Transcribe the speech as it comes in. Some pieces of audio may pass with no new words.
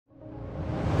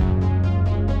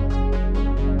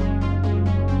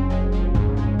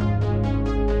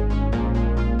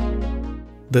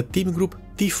The TEAMGROUP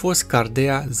T-Force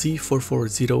Cardea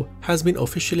Z440 has been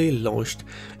officially launched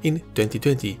in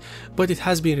 2020, but it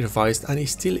has been revised and it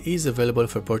still is available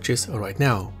for purchase right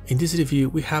now. In this review,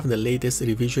 we have the latest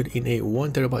revision in a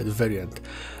 1TB variant,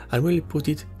 and we'll put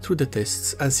it through the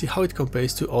tests and see how it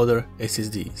compares to other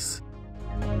SSDs.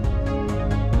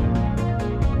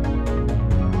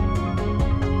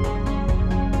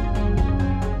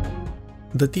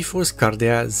 The T-Force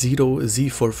Cardea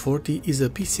Z440 is a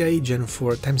PCie Gen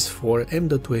 4x4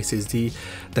 M.2 SSD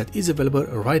that is available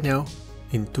right now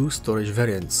in two storage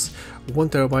variants,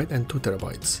 1TB and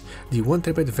 2TB. The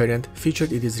 1TB variant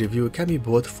featured in this review can be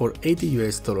bought for $80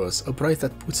 US, a price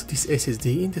that puts this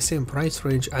SSD in the same price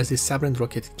range as the Sabrent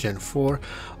Rocket Gen 4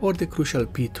 or the Crucial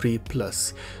P3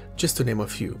 Plus, just to name a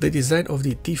few. The design of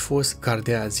the T-Force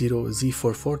Cardea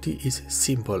Z440 is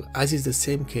simple, as is the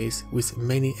same case with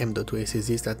many M.2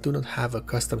 SSDs that do not have a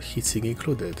custom heatsink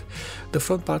included. The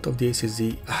front part of the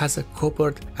SSD has a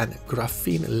copper and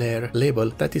graphene layer label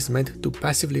that is meant to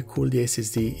passively cool the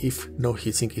SSD if no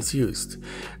heatsink is used.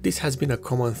 This has been a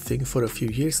common thing for a few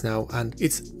years now, and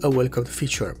it's a welcomed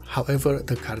feature. However,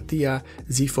 the Cardea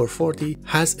Z440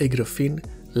 has a graphene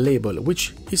label,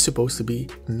 which is supposed to be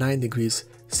 9 degrees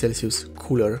Celsius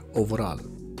cooler overall.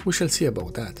 We shall see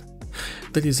about that.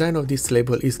 The design of this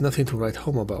label is nothing to write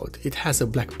home about. It has a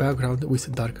black background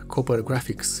with dark copper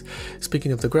graphics.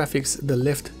 Speaking of the graphics, the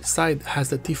left side has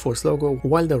the T-Force logo,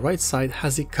 while the right side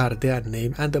has the Cardea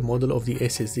name and the model of the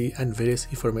SSD and various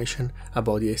information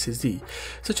about the SSD,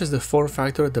 such as the form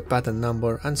factor, the patent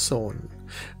number, and so on.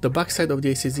 The backside of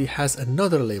the SSD has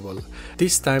another label.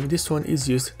 This time, this one is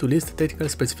used to list technical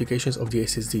specifications of the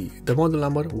SSD, the model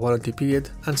number, warranty period,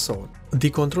 and so on. The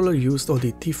controller used on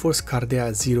the T-Force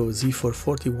Cardea Z440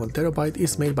 1TB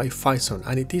is made by Phison,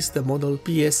 and it is the model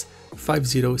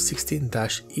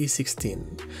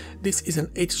PS5016-E16. This is an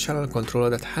 8-channel controller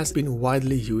that has been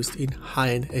widely used in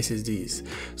high-end SSDs,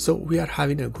 so we are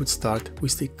having a good start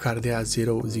with the Cardea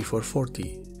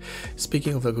Z440.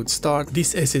 Speaking of a good start,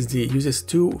 this SSD uses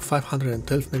two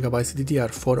 512MB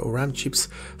DDR4 RAM chips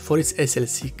for its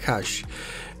SLC cache.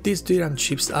 These DRAM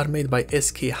chips are made by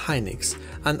SK Hynix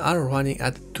and are running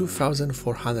at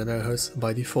 2400 MHz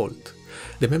by default.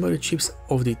 The memory chips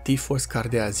of the T-Force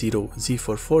Cardea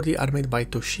Z440 are made by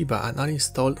Toshiba and are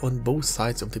installed on both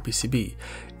sides of the PCB.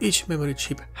 Each memory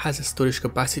chip has a storage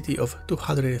capacity of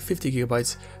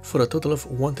 250GB for a total of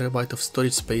 1TB of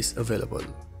storage space available.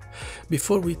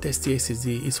 Before we test the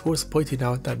SSD, it's worth pointing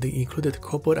out that the included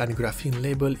copper and graphene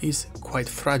label is quite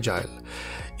fragile.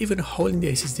 Even holding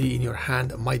the SSD in your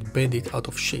hand might bend it out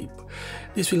of shape.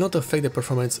 This will not affect the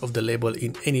performance of the label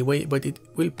in any way, but it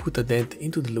will put a dent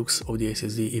into the looks of the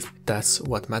SSD if that's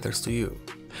what matters to you.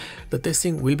 The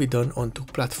testing will be done on two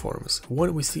platforms,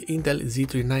 one with the Intel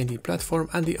Z390 platform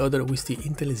and the other with the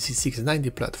Intel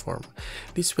Z690 platform.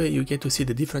 This way you get to see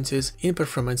the differences in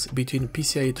performance between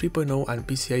PCIe 3.0 and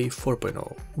PCIe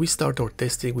 4.0. We start our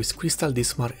testing with Crystal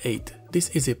DiskMark 8. This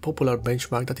is a popular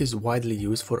benchmark that is widely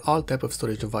used for all types of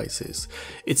storage devices.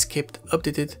 It's kept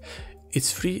updated, it's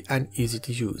free and easy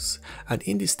to use, and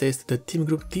in this test the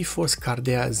TEAMGROUP T-Force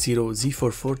Cardea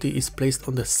Z440 is placed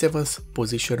on the 7th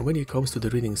position when it comes to the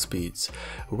reading speeds,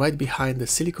 right behind the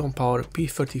Silicon Power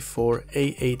P34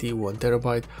 A80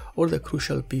 1TB or the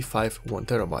Crucial P5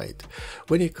 1TB.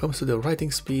 When it comes to the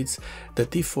writing speeds, the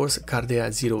T-Force Cardea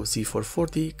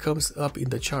Z440 comes up in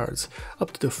the charts,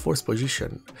 up to the 4th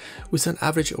position, with an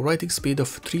average writing speed of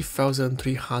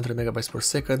 3300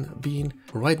 MB/s, being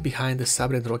right behind the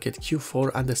Sabrent Rocket Q4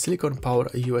 and the Silicon Power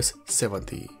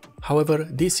US70. However,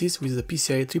 this is with the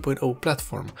PCIe 3.0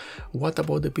 platform. What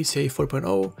about the PCIe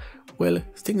 4.0? Well,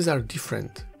 things are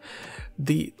different.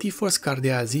 The T-Force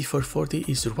Cardea Z440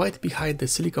 is right behind the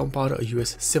Silicon Power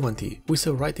US70 with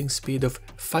a writing speed of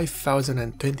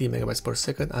 5020 MB/s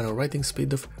and a writing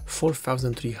speed of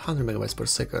 4300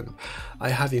 MB/s. I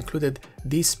have included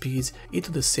these speeds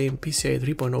into the same PCIe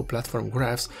 3.0 platform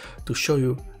graphs to show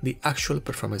you the actual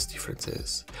performance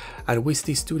differences. And with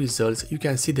these two results, you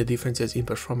can see the differences in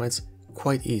performance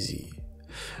quite easy.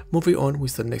 Moving on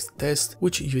with the next test,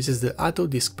 which uses the ATTO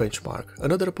disk benchmark,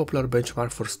 another popular benchmark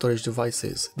for storage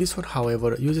devices. This one,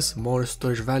 however, uses more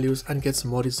storage values and gets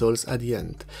more results at the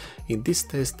end. In this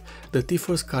test, the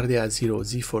T-Force Cardea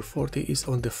Z440 is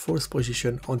on the 4th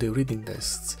position on the reading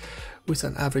tests, with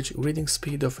an average reading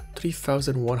speed of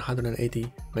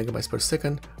 3180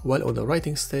 MB/s, while on the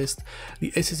writing test,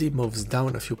 the SSD moves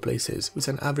down a few places with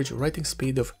an average writing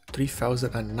speed of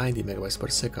 3090 MB/s.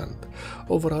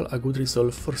 Overall, a good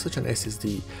result for such an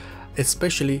SSD,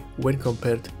 especially when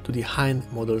compared to the high-end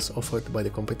models offered by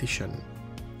the competition.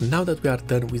 Now that we are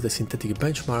done with the synthetic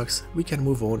benchmarks, we can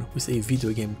move on with a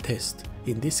video game test.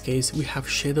 In this case, we have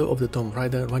Shadow of the Tomb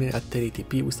Raider running at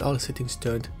 1080p with all settings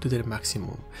turned to their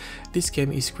maximum. This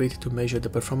game is created to measure the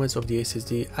performance of the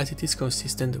SSD as it is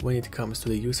consistent when it comes to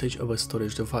the usage of a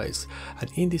storage device,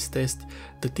 and in this test,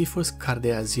 the GeForce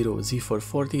Cardea Zero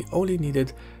Z440 only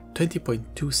needed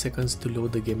 20.2 seconds to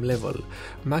load the game level,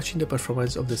 matching the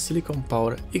performance of the Silicon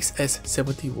Power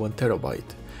XS70 1TB.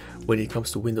 When it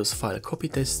comes to Windows file copy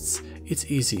tests, it's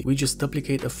easy, we just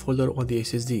duplicate a folder on the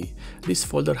SSD. This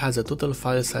folder has a total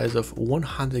file size of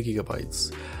 100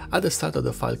 GB. At the start of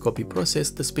the file copy process,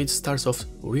 the speed starts off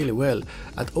really well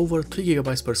at over 3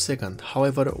 GB per second.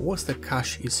 However, once the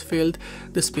cache is filled,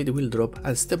 the speed will drop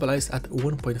and stabilize at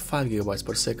 1.5 GB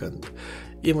per second.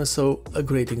 Even so, a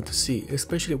great thing to see,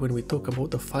 especially when we talk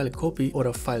about a file copy or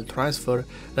a file transfer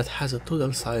that has a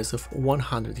total size of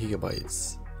 100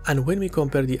 GB. And when we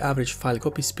compare the average file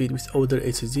copy speed with other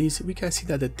SSDs, we can see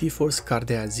that the GeForce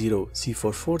Cardea Zero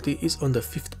Z440 is on the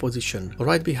 5th position,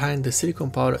 right behind the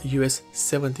Silicon Power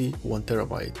US70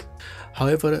 1TB.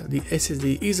 However, the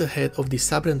SSD is ahead of the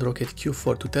Sabrent Rocket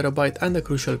Q4 2TB and the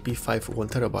Crucial P5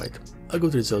 1TB, a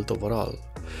good result overall.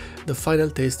 The final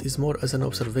test is more as an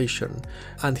observation,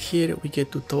 and here we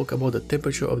get to talk about the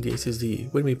temperature of the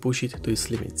SSD when we push it to its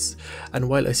limits. And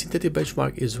while a synthetic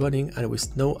benchmark is running and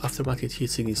with no aftermarket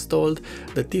heatsink installed,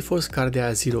 the GeForce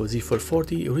Cardea Zero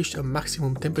Z440 reached a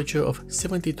maximum temperature of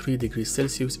 73 degrees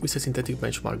Celsius with a synthetic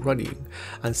benchmark running,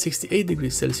 and 68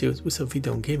 degrees Celsius with a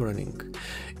video game running.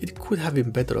 It could have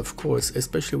been better, of course,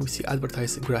 especially with the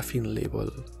advertised graphene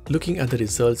label. Looking at the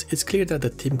results, it's clear that the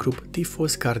TEAMGROUP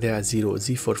GeForce Cardea Zero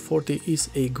Z440 is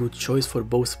a good choice for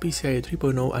both PCie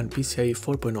 3.0 and PCie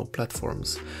 4.0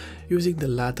 platforms. Using the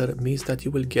latter means that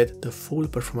you will get the full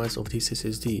performance of this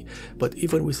SSD, but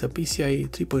even with a PCie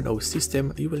 3.0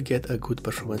 system, you will get a good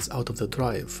performance out of the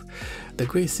drive. The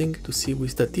great thing to see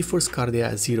with the GeForce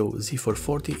Cardea Zero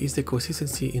Z440 is the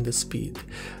consistency in the speed,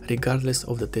 regardless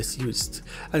of the test used,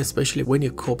 and especially when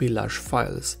you copy large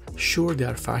files. Sure, there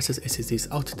are fastest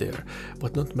SSDs out there,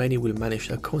 but not many will manage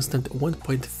a constant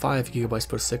 1.5 GB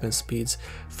per second speeds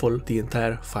for the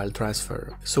entire file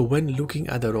transfer. So when looking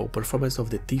at the raw performance of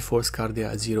the GeForce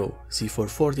Cardea Zero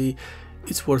Z440,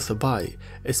 it's worth a buy,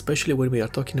 especially when we are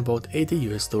talking about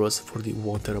 $80 for the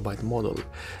 1TB model.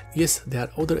 Yes, there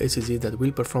are other SSDs that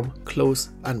will perform close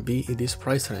and be in this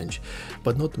price range,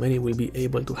 but not many will be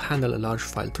able to handle large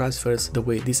file transfers the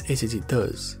way this SSD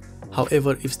does.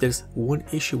 However, if there's one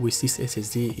issue with this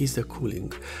SSD is the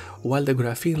cooling. While the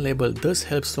graphene label does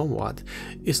help somewhat,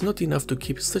 it's not enough to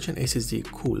keep such an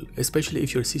SSD cool, especially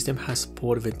if your system has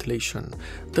poor ventilation.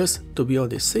 Thus, to be on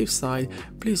the safe side,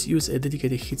 please use a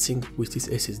dedicated heatsink with this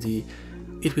SSD.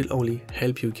 It will only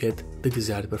help you get the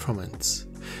desired performance.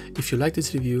 If you like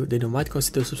this review, then you might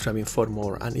consider subscribing for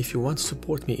more, and if you want to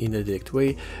support me in a direct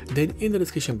way, then in the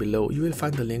description below you will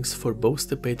find the links for both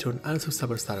the Patreon and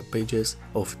Subscriber pages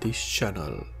of this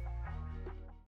channel.